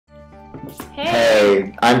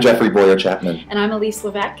Hey, I'm Jeffrey Bowyer-Chapman. And I'm Elyse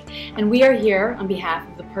Levesque, and we are here on behalf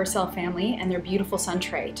of the Purcell family and their beautiful son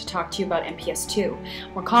Trey to talk to you about MPS II,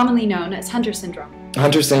 more commonly known as Hunter syndrome.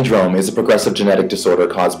 Hunter syndrome is a progressive genetic disorder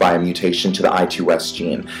caused by a mutation to the I2S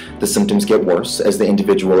gene. The symptoms get worse as the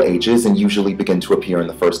individual ages and usually begin to appear in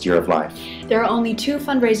the first year of life. There are only 2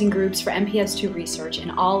 fundraising groups for MPS II research in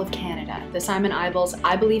all of Canada, the Simon Eibels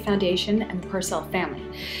I Believe Foundation and the Purcell family.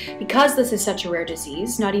 Because this is such a rare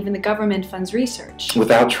disease, not even the government funds research.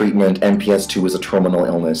 Without treatment, MPS II is a terminal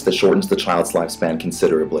illness that shortens the child's lifespan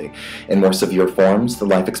considerably. In more severe forms, the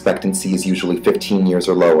life expectancy is usually 15 years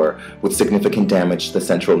or lower, with significant damage to the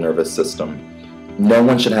central nervous system. No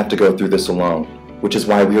one should have to go through this alone, which is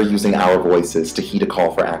why we are using our voices to heed a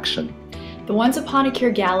call for action. The Once Upon a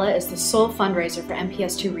Cure Gala is the sole fundraiser for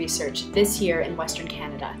MPS II research this year in Western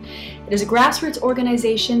Canada. It is a grassroots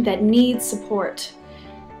organization that needs support.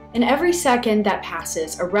 In every second that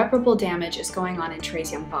passes, irreparable damage is going on in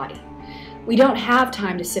Trey's young body. We don't have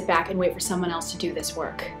time to sit back and wait for someone else to do this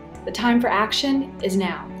work. The time for action is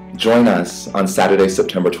now. Join us on Saturday,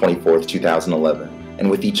 September 24th, 2011, and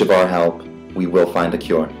with each of our help, we will find a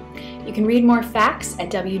cure. You can read more facts at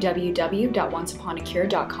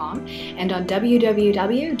www.onceuponacure.com and on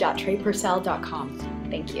www.treypurcell.com.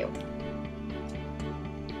 Thank you.